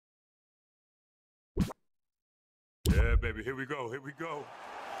baby. Here we go. Here we go.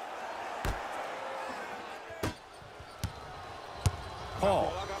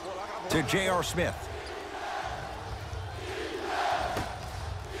 Paul to J.R. Smith.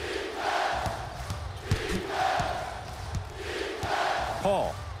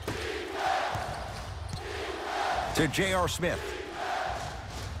 Paul to J.R. Smith.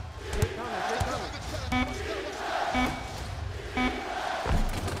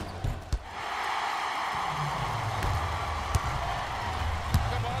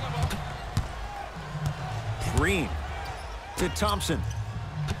 Green to Thompson.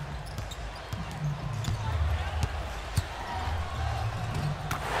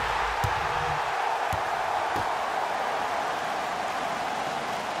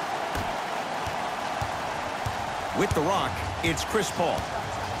 With the rock, it's Chris Paul.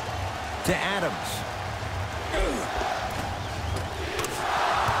 To Adams.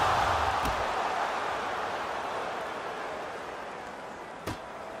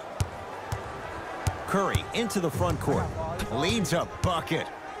 Curry into the front court. Leads a bucket.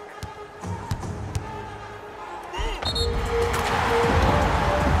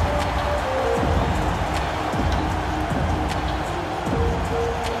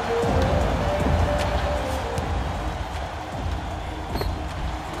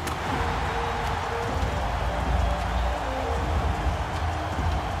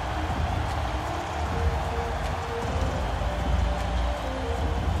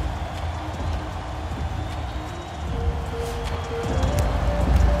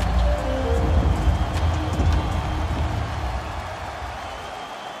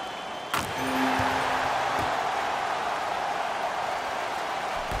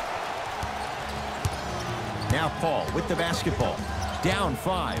 Now Paul with the basketball. Down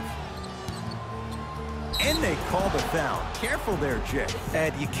 5. And they call the foul. Careful there, Jay.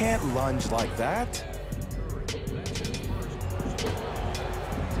 Ed, you can't lunge like that.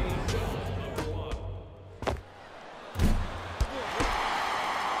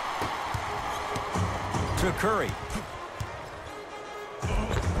 To Curry.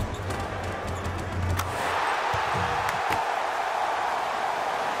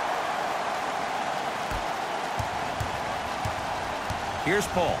 Here's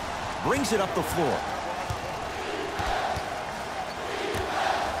Paul. Brings it up the floor.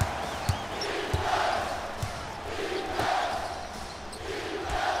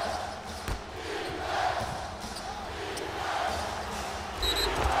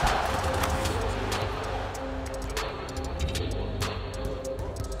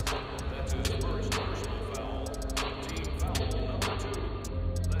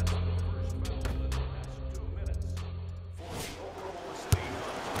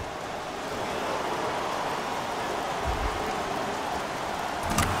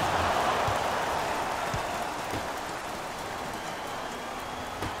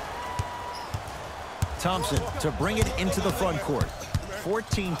 Thompson to bring it into the front court.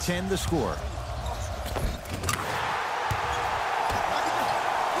 14-10 the score.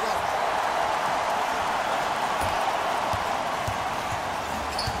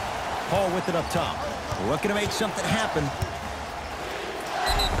 Paul with it up top. Looking to make something happen.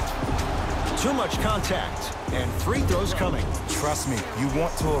 Too much contact. And free throws coming. Trust me, you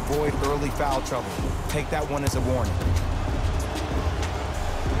want to avoid early foul trouble. Take that one as a warning.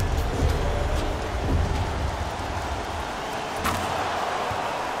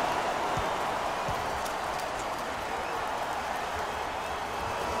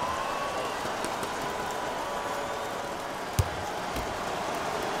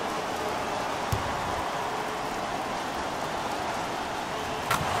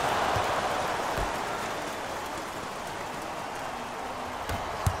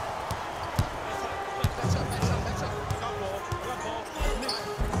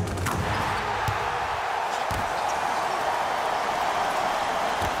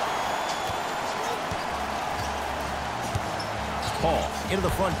 Paul into the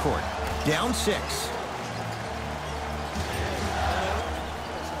front court. Down 6.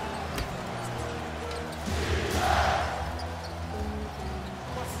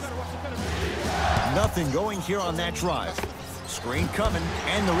 Nothing going here on that drive. Screen coming,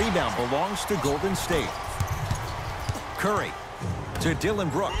 and the rebound belongs to Golden State. Curry to Dillon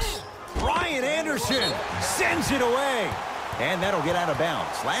Brooks. Ryan Anderson sends it away. And that'll get out of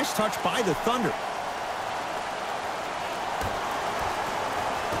bounds. Last touch by the Thunder.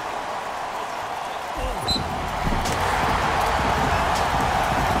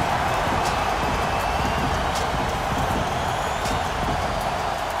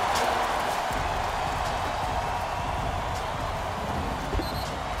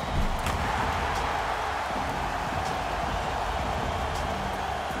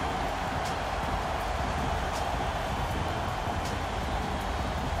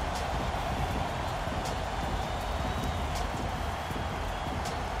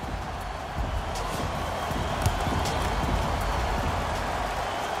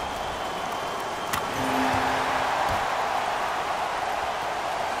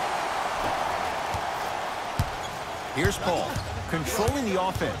 Here's Paul, controlling the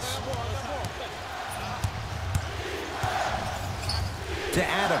offense. To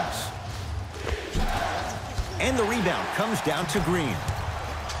Adams. And the rebound comes down to Green.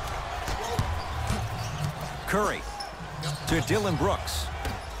 Curry to Dylan Brooks.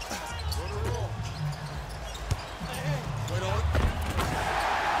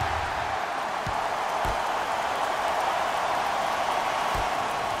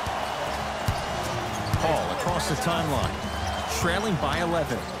 Paul across the timeline, trailing by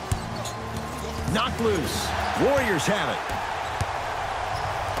 11. Knocked loose. Warriors have it.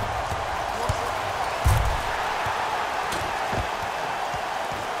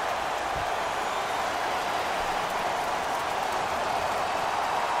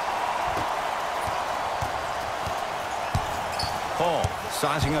 Paul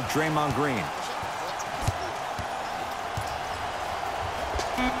sizing up Draymond Green.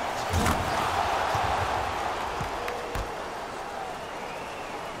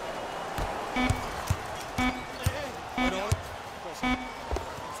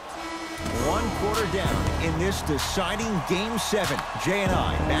 One quarter down in this deciding Game 7. Jay and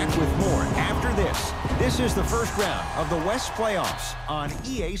I back with more after this. This is the first round of the West playoffs on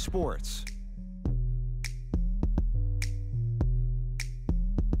EA Sports.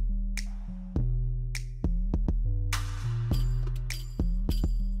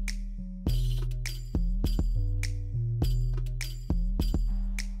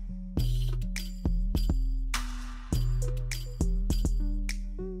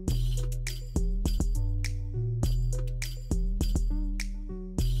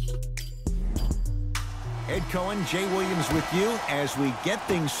 Ed Cohen, Jay Williams with you as we get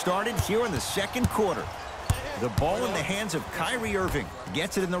things started here in the second quarter. The ball in the hands of Kyrie Irving.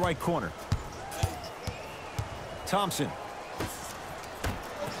 Gets it in the right corner. Thompson.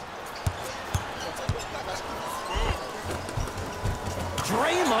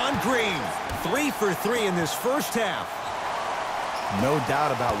 Draymond Green. 3 for 3 in this first half. No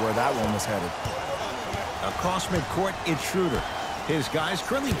doubt about where that one was headed. Across midcourt, it's Schroeder. His guys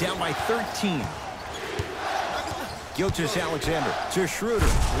currently down by 13. Gilgeous-Alexander to Schroeder,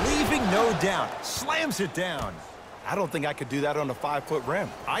 leaving no doubt, slams it down. I don't think I could do that on a 5-foot rim.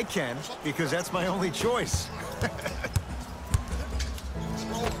 I can, because that's my only choice.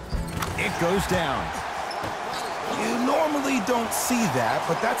 It goes down. You normally don't see that,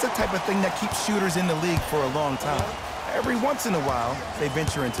 but that's the type of thing that keeps shooters in the league for a long time. Every once in a while, they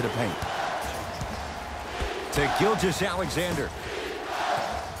venture into the paint. To Gilgeous-Alexander.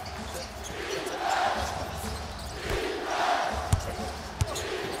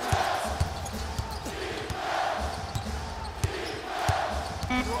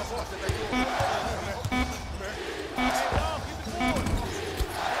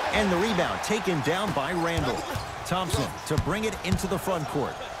 And the rebound taken down by Randall. Thompson to bring it into the front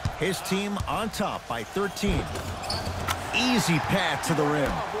court. His team on top by 13. Easy path to the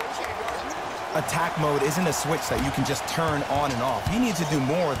rim. Attack mode isn't a switch that you can just turn on and off. He needs to do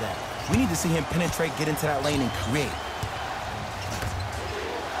more of that. We need to see him penetrate, get into that lane, and create.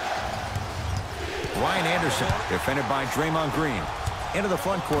 Ryan Anderson, defended by Draymond Green. Into the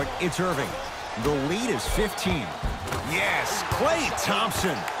front court, it's Irving. The lead is 15. Yes, Klay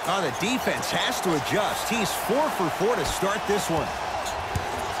Thompson. Oh, the defense has to adjust. He's 4 for 4 to start this one.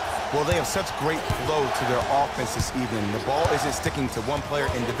 Well, they have such great flow to their offense this evening. The ball isn't sticking to one player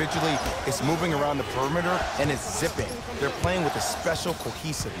individually. It's moving around the perimeter, and it's zipping. They're playing with a special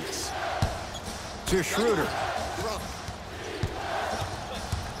cohesiveness. To Schroeder.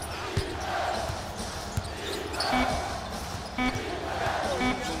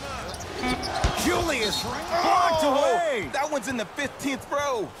 Julius blocked away. That one's in the 15th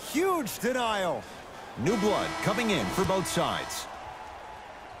row. Huge denial. New blood coming in for both sides.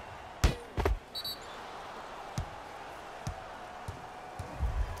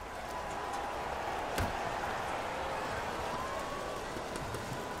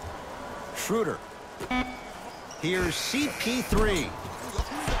 Schroeder. Here's CP3.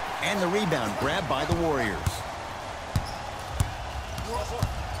 And the rebound grabbed by the Warriors.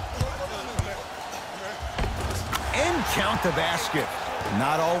 And count the basket.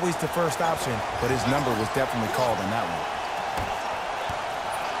 Not always the first option, but his number was definitely called on that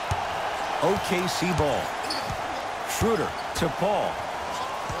one. OKC ball. Schroeder to Paul.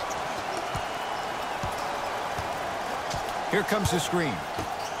 Here comes the screen.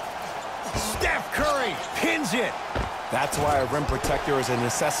 Steph Curry pins it. That's why a rim protector is a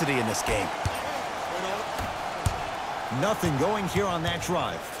necessity in this game. Nothing going here on that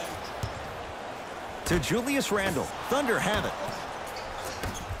drive. To Julius Randle. Thunder have it.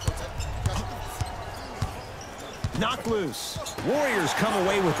 knocked loose. Warriors come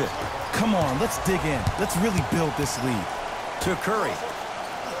away with it. Come on, let's dig in. Let's really build this lead. To Curry.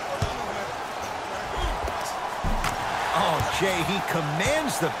 Oh, Jay, he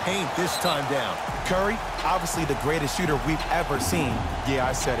commands the paint this time down. Curry, obviously the greatest shooter we've ever seen. Yeah,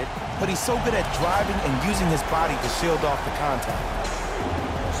 I said it. But he's so good at driving and using his body to shield off the contact.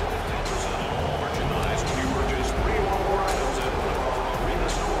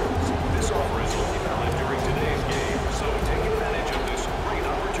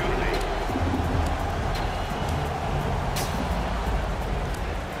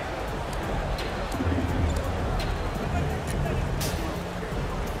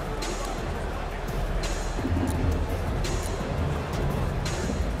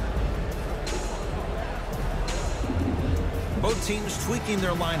 Both teams tweaking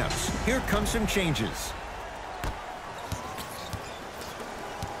their lineups. Here come some changes.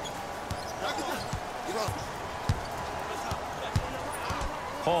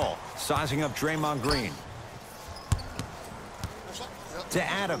 Paul sizing up Draymond Green. To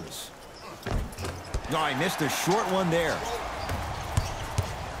Adams. Oh, he missed a short one there.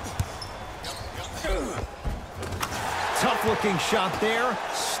 Tough-looking shot there.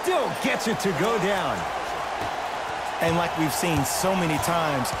 Still gets it to go down. And like we've seen so many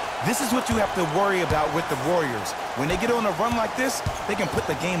times, this is what you have to worry about with the Warriors. When they get on a run like this, they can put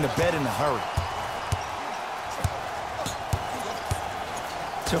the game to bed in a hurry.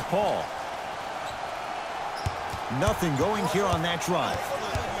 To Paul. Nothing going here on that drive.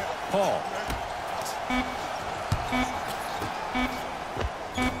 Paul.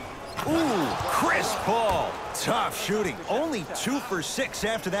 Ooh, Chris Paul. Tough shooting. Only 2 for 6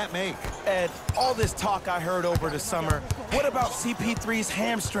 after that make. Ed, all this talk I heard over the summer, what about CP3's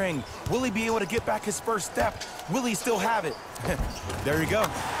hamstring? Will he be able to get back his first step? Will he still have it? There you go.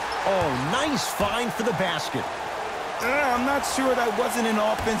 Oh, nice find for the basket. I'm not sure that wasn't an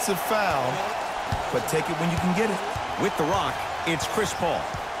offensive foul, but take it when you can get it. With the rock, it's Chris Paul.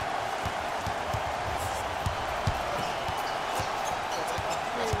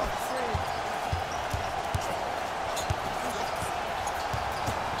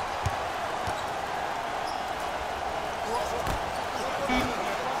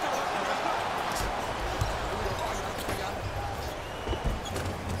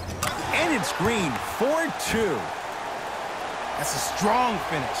 And it's Green, 4-2. That's a strong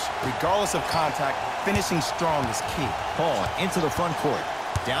finish. Regardless of contact, finishing strong is key. Paul into the front court.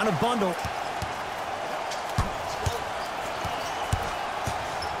 Down a bundle.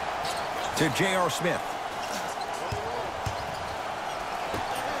 To J.R. Smith.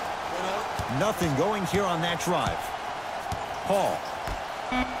 Nothing going here on that drive. Paul.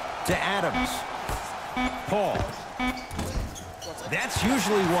 To Adams. Paul. That's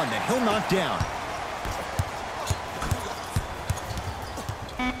usually one that he'll knock down.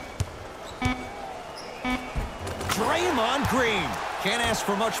 Draymond Green. Can't ask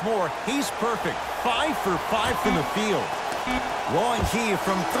for much more. He's perfect. 5 for 5 from the field. Rolling key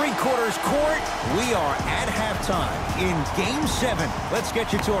from 3/4 court. We are at halftime in Game 7. Let's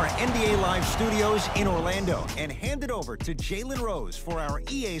get you to our NBA Live studios in Orlando and hand it over to Jalen Rose for our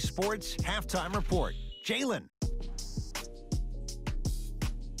EA Sports Halftime Report. Jalen.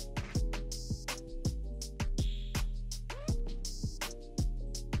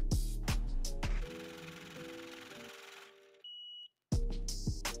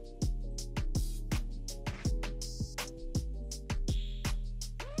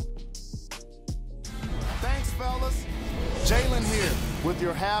 Fellas, Jalen here with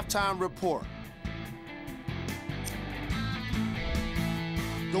your halftime report.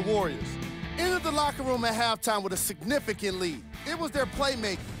 The Warriors entered the locker room at halftime with a significant lead. It was their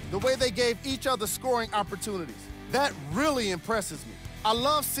playmaking, the way they gave each other scoring opportunities. That really impresses me. I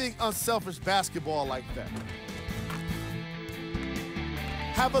love seeing unselfish basketball like that.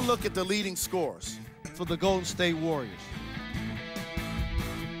 Have a look at the leading scorers for the Golden State Warriors.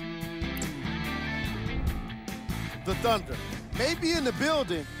 The Thunder may be in the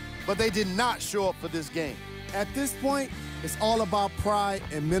building, but they did not show up for this game. At this point, it's all about pride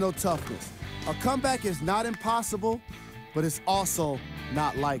and mental toughness. A comeback is not impossible, but it's also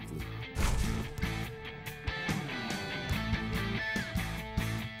not likely.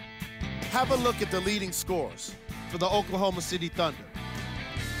 Have a look at the leading scorers for the Oklahoma City Thunder.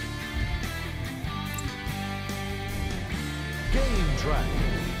 Game track.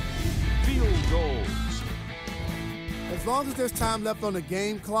 Field goals. As long as there's time left on the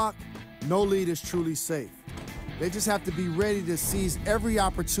game clock, no lead is truly safe. They just have to be ready to seize every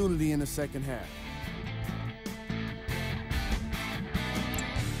opportunity in the second half.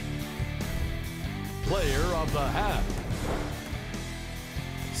 Player of the half.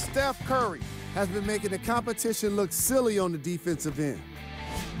 Steph Curry has been making the competition look silly on the defensive end.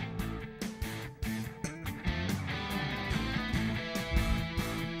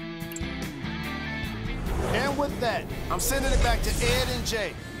 And with that, I'm sending it back to Ed and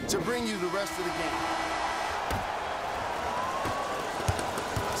Jay to bring you the rest of the game.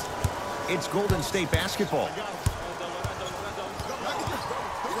 It's Golden State basketball.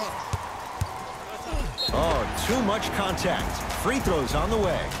 Oh, too much contact. Free throws on the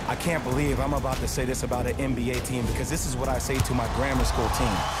way. I can't believe I'm about to say this about an NBA team because this is what I say to my grammar school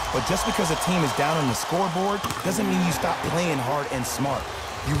team. But just because a team is down on the scoreboard doesn't mean you stop playing hard and smart.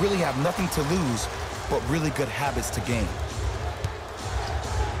 You really have nothing to lose but really good habits to gain.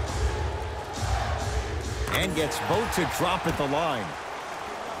 And gets both to drop at the line.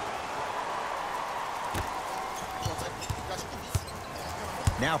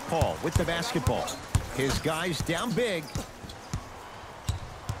 Now Paul with the basketball. His guys down big.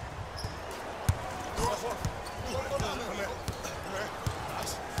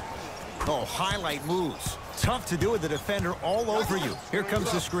 Oh, highlight moves. Tough to do with the defender all over you. Here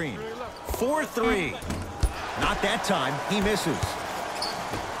comes the screen. 4-3. Not that time. He misses.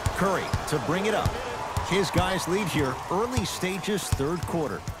 Curry to bring it up. His guys lead here early stages, third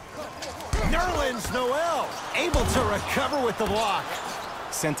quarter. Nerlens Noel able to recover with the block.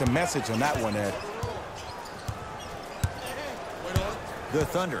 Sent a message on that one, Ed. The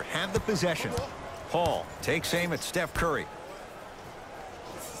Thunder have the possession. Paul takes aim at Steph Curry.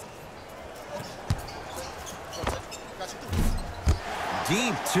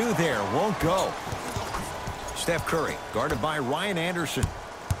 Deep two there, won't go. Steph Curry guarded by Ryan Anderson.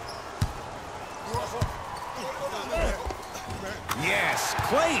 Yes,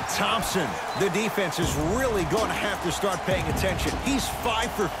 Klay Thompson. The defense is really going to have to start paying attention. He's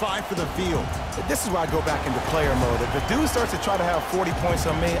 5 for 5 for the field. This is where I go back into player mode. If the dude starts to try to have 40 points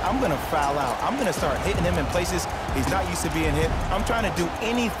on me, I'm going to foul out. I'm going to start hitting him in places he's not used to being hit. I'm trying to do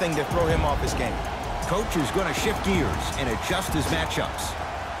anything to throw him off his game. Coach is going to shift gears and adjust his matchups.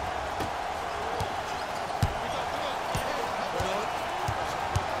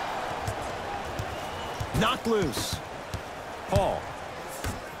 Knocked loose. Paul.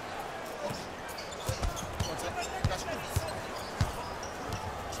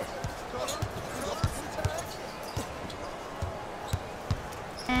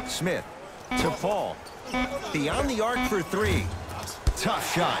 Smith to Paul. Beyond the arc for three.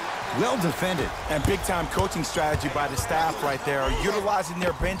 Tough shot. Well defended. And big-time coaching strategy by the staff right there, utilizing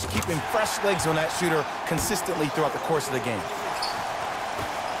their bench, keeping fresh legs on that shooter consistently throughout the course of the game.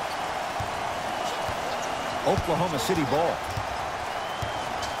 Oklahoma City ball.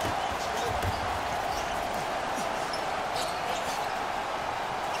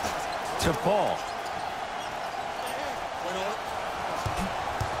 To Paul.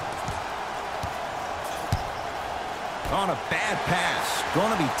 On a bad pass.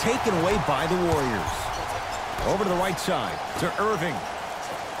 Going to be taken away by the Warriors. Over to the right side to Irving.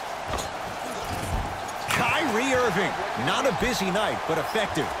 Kyrie Irving. Not a busy night, but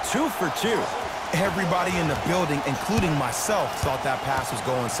effective. 2 for 2. Everybody in the building, including myself, thought that pass was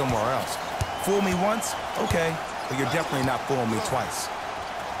going somewhere else. Fool me once? Okay. But you're definitely not fooling me twice.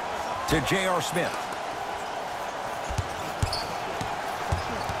 To J.R. Smith.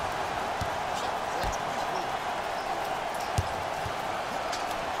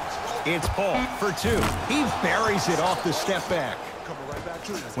 It's Paul for 2. He buries it off the step back.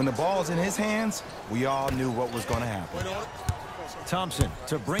 When the ball's in his hands, we all knew what was going to happen. Thompson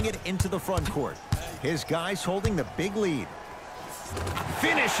to bring it into the front court. His guys holding the big lead.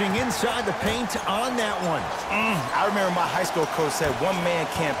 Finishing inside the paint on that one. I remember my high school coach said one man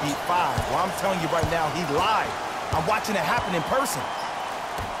can't beat 5. Well, I'm telling you right now, he lied. I'm watching it happen in person.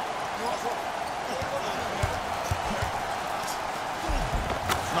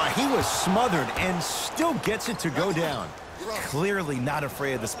 He was smothered and still gets it to go down. Clearly not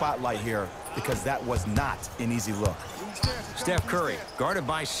afraid of the spotlight here because that was not an easy look. Steph Curry guarded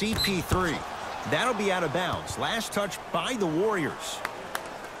by CP3. That'll be out of bounds. Last touch by the Warriors.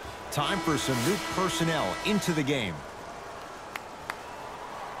 Time for some new personnel into the game.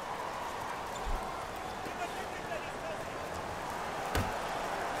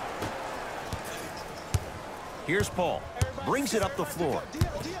 Here's Paul. Brings it up the floor.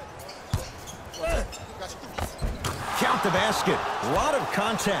 Count the basket. A lot of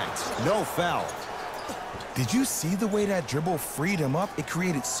contact. No foul. Did you see the way that dribble freed him up? It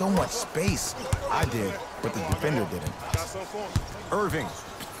created so much space. I did, but the defender didn't. Irving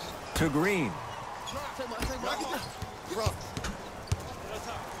to Green.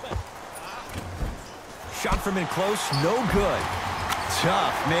 Shot from in close, no good.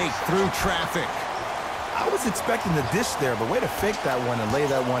 Tough make through traffic. I was expecting the dish there, but way to fake that one and lay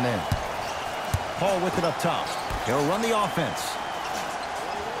that one in. Paul with it up top. He'll run the offense.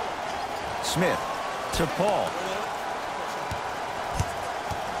 Smith to Paul.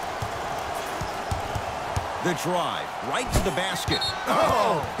 The drive, right to the basket.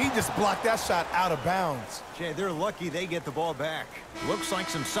 Oh, he just blocked that shot out of bounds. Jay, they're lucky they get the ball back. Looks like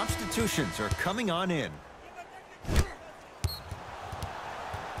some substitutions are coming on in.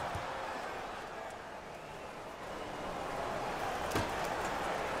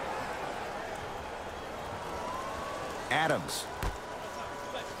 Adams.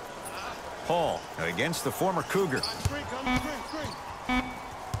 Paul against the former Cougar.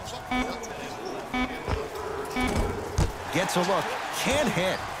 Gets a look, can't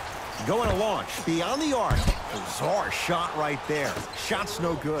hit. Going to launch, beyond the arc. Bizarre shot right there. Shot's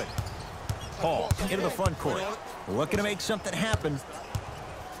no good. Paul into the front court. Looking to make something happen.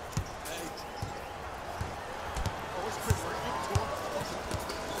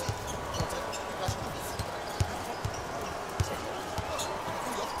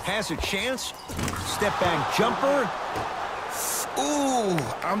 Has a chance. Step back jumper. Ooh,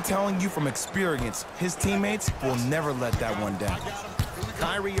 I'm telling you from experience, his teammates will never let that one down.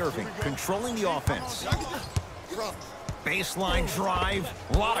 Kyrie Irving controlling the offense. Baseline drive.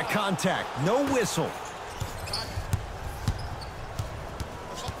 A lot of contact. No whistle.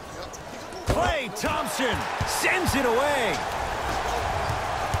 Klay Thompson sends it away.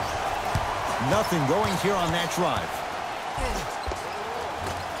 Nothing going here on that drive.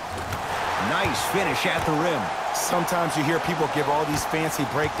 Nice finish at the rim. Sometimes you hear people give all these fancy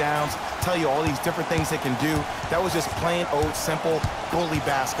breakdowns, tell you all these different things they can do. That was just plain old, simple, bully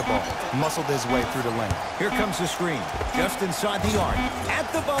basketball. Muscled his way through the lane. Here comes the screen. Just inside the arc. At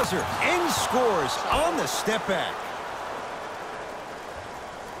the buzzer. And scores on the step back.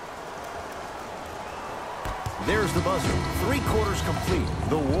 There's the buzzer. 3 quarters complete.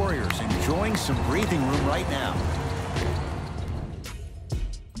 The Warriors enjoying some breathing room right now.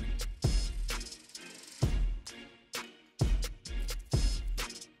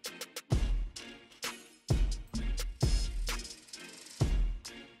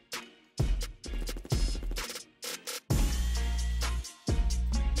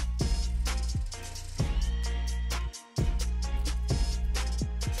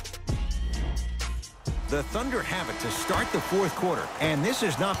 The Thunder have it to start the 4th quarter, and this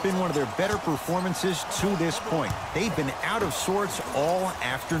has not been one of their better performances to this point. They've been out of sorts all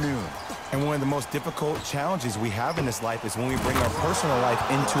afternoon. And one of the most difficult challenges we have in this life is when we bring our personal life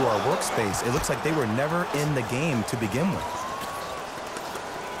into our workspace. It looks like they were never in the game to begin with.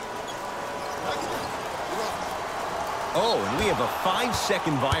 Oh, and we have a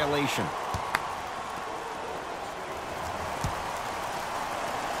 5-second violation.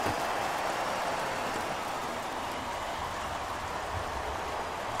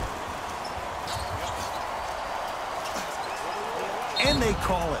 And they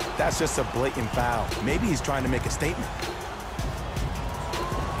call it. That's just a blatant foul. Maybe he's trying to make a statement.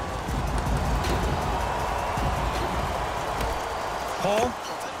 Paul,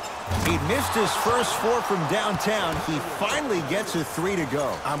 he missed his first 4 from downtown. He finally gets a 3 to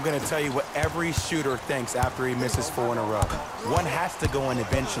go. I'm going to tell you what every shooter thinks after he misses 4 in a row. One has to go in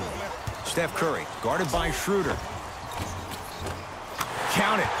eventually. Steph Curry, guarded by Schroeder.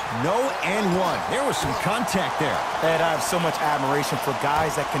 Count it. No and 1. There was some contact there. And I have so much admiration for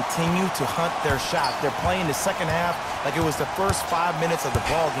guys that continue to hunt their shot. They're playing the second half like it was the first 5 minutes of the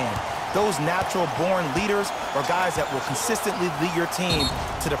ball game. Those natural-born leaders are guys that will consistently lead your team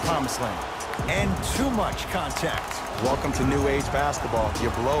to the promised land. And too much contact. Welcome to new age basketball. You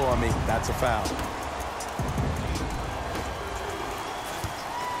blow on me, that's a foul.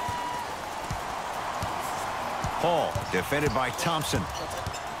 Paul, defended by Thompson.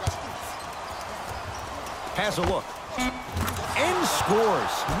 Has a look. And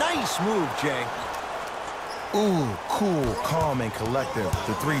scores. Nice move, Jay. Ooh, cool, calm, and collective.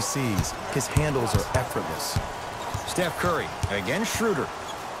 The 3 C's. His handles are effortless. Steph Curry against Schroeder.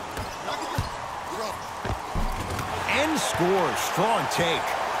 And scores. Strong take.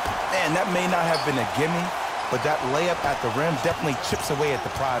 Man, that may not have been a gimme, but that layup at the rim definitely chips away at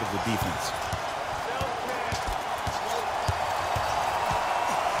the pride of the defense.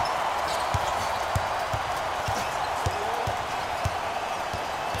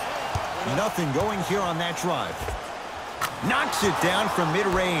 Nothing going here on that drive. Knocks it down from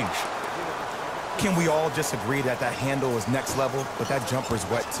mid-range. Can we all just agree that that handle is next level, but that jumper's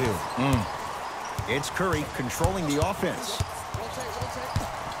wet too? It's Curry controlling the offense.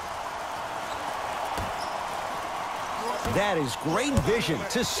 That is great vision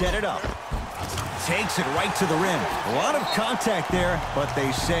to set it up. Takes it right to the rim. A lot of contact there, but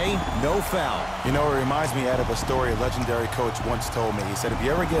they say no foul. You know, it reminds me, Ed, of a story a legendary coach once told me. He said, if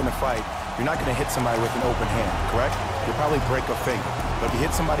you ever get in a fight, you're not going to hit somebody with an open hand, correct? You'll probably break a finger. But if you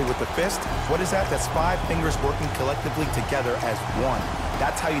hit somebody with a fist, what is that? That's 5 fingers working collectively together as one.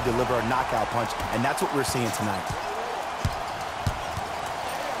 That's how you deliver a knockout punch, and that's what we're seeing tonight.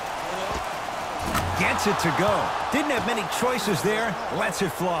 Gets it to go. Didn't have many choices there. Lets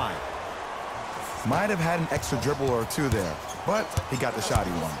it fly. Might have had an extra dribble or two there, but he got the shot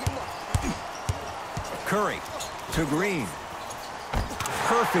he wanted. Curry to Green.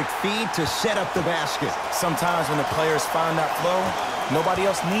 Perfect feed to set up the basket. Sometimes when the players find that flow, nobody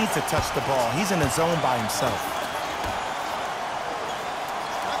else needs to touch the ball. He's in the zone by himself.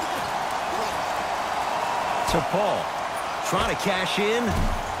 To Paul. Trying to cash in.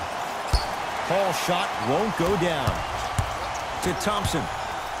 Paul's shot won't go down. To Thompson.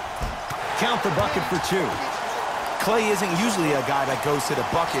 Count the bucket for 2. Clay isn't usually a guy that goes to the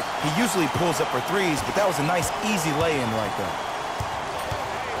bucket. He usually pulls up for threes, but that was a nice, easy lay-in right there.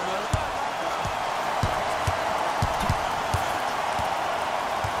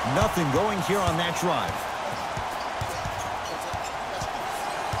 Nothing going here on that drive.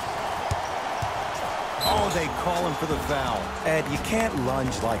 Oh, they call him for the foul. Ed, you can't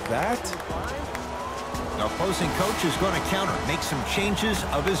lunge like that. The opposing coach is going to counter, make some changes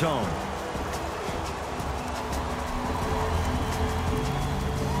of his own.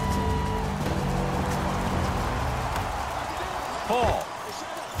 Paul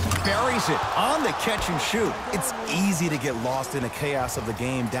buries it on the catch and shoot. It's easy to get lost in the chaos of the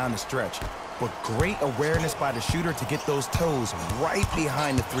game down the stretch, but great awareness by the shooter to get those toes right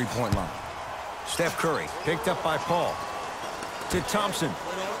behind the three-point line. Steph Curry picked up by Paul. To Thompson.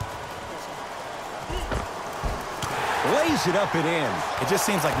 Lays it up and in. It just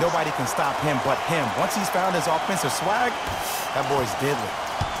seems like nobody can stop him but him. Once he's found his offensive swag, that boy's deadly.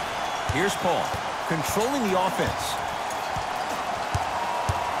 Here's Paul, controlling the offense.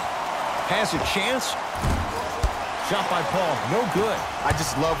 Has a chance. Shot by Paul, no good. I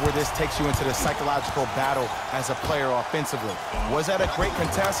just love where this takes you into the psychological battle as a player offensively. Was that a great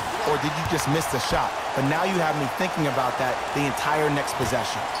contest, or did you just miss the shot? But now you have me thinking about that the entire next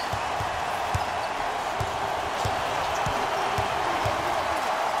possession.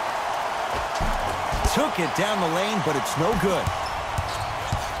 Took it down the lane, but it's no good.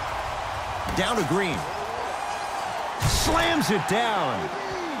 Down to Green. Slams it down.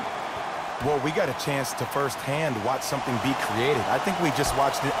 Well, we got a chance to firsthand watch something be created. I think we just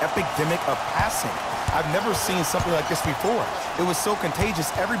watched an epidemic of passing. I've never seen something like this before. It was so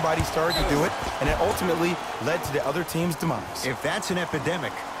contagious, everybody started to do it, and it ultimately led to the other team's demise. If that's an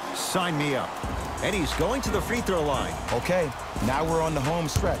epidemic, sign me up. And he's going to the free throw line. Okay, now we're on the home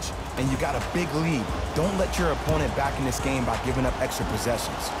stretch, and you got a big lead. Don't let your opponent back in this game by giving up extra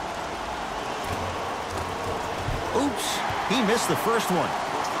possessions. Oops, he missed the first one.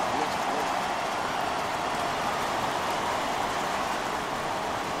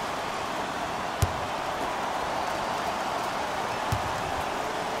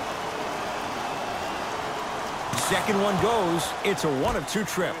 Second one goes. It's a 1-of-2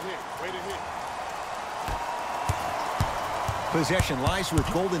 trip. Possession lies with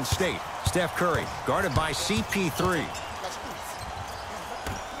Golden State. Steph Curry, guarded by CP3.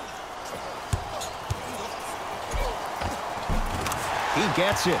 He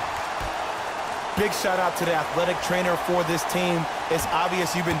gets it. Big shout out to the athletic trainer for this team. It's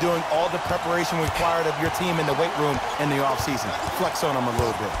obvious you've been doing all the preparation required of your team in the weight room in the offseason. Flex on them a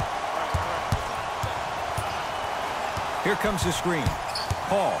little bit. Here comes the screen.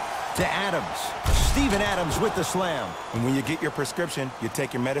 Paul to Adams. Steven Adams with the slam. And when you get your prescription, you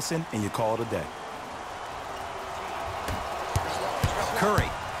take your medicine and you call it a day. Curry.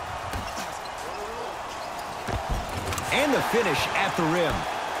 And the finish at the rim.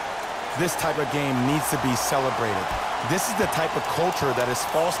 This type of game needs to be celebrated. This is the type of culture that is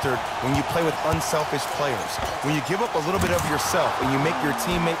fostered when you play with unselfish players. When you give up a little bit of yourself and you make your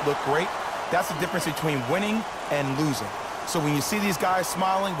teammate look great, that's the difference between winning and losing. So when you see these guys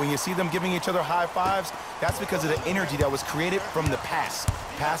smiling, when you see them giving each other high fives, that's because of the energy that was created from the pass.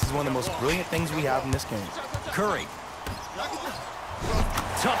 Pass is one of the most brilliant things we have in this game. Curry.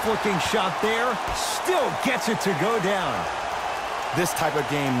 Tough-looking shot there. Still gets it to go down. This type of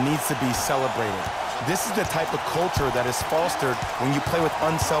game needs to be celebrated. This is the type of culture that is fostered when you play with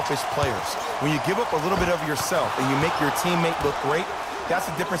unselfish players. When you give up a little bit of yourself and you make your teammate look great, that's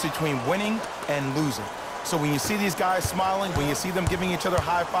the difference between winning and losing. So when you see these guys smiling, when you see them giving each other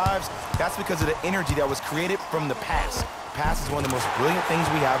high fives, that's because of the energy that was created from the pass. Pass is one of the most brilliant things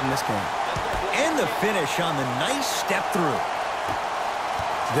we have in this game. And the finish on the nice step through.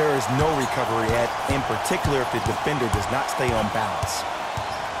 There is no recovery in particular if the defender does not stay on balance.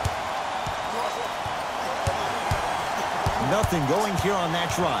 Nothing going here on that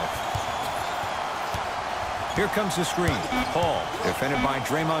drive. Here comes the screen. Paul, defended by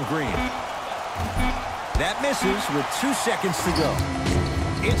Draymond Green. That misses with 2 seconds to go.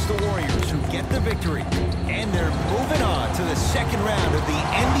 It's the Warriors who get the victory, and they're moving on to the second round of the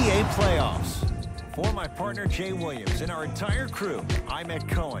NBA playoffs. For my partner, Jay Williams, and our entire crew, I'm Ed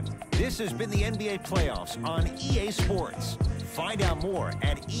Cohen. This has been the NBA playoffs on EA Sports. Find out more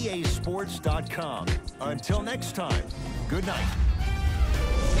at easports.com. Until next time, good night.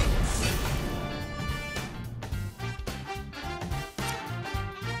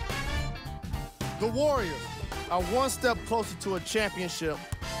 The Warriors are one step closer to a championship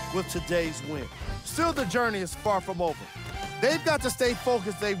with today's win. Still, the journey is far from over. They've got to stay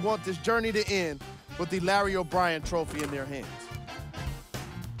focused. They want this journey to end with the Larry O'Brien trophy in their hands.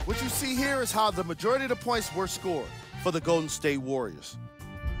 What you see here is how the majority of the points were scored for the Golden State Warriors.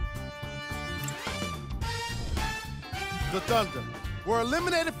 The Thunder were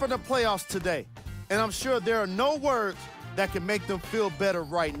eliminated from the playoffs today, and I'm sure there are no words that can make them feel better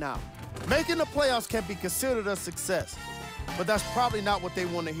right now. Making the playoffs can be considered a success, but that's probably not what they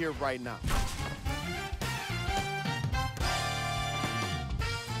want to hear right now.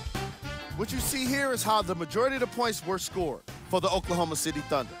 What you see here is how the majority of the points were scored for the Oklahoma City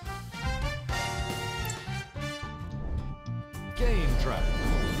Thunder. Game track.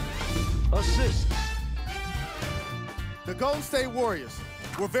 Assists. The Golden State Warriors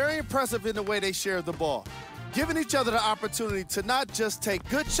were very impressive in the way they shared the ball, giving each other the opportunity to not just take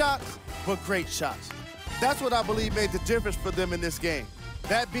good shots, but great shots. That's what I believe made the difference for them in this game,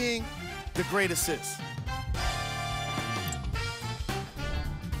 that being the great assists.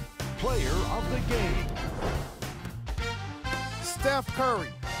 Player of the game. Steph Curry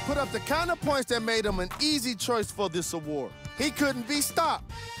put up the kind of points that made him an easy choice for this award. He couldn't be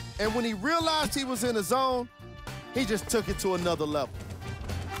stopped, and when he realized he was in the zone, he just took it to another level.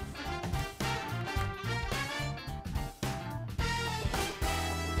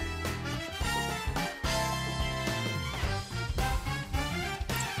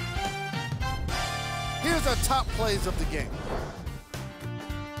 Here's our top plays of the game.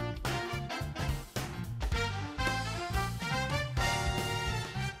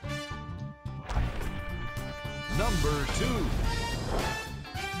 Number 2.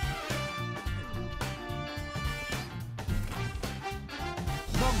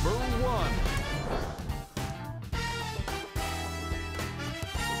 Number 1.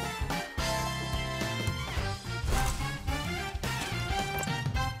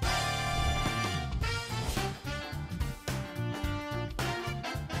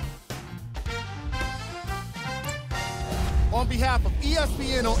 On behalf of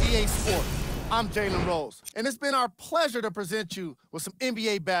ESPN on EA Sports, I'm Jalen Rose, and it's been our pleasure to present you with some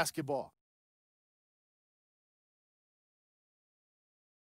NBA basketball.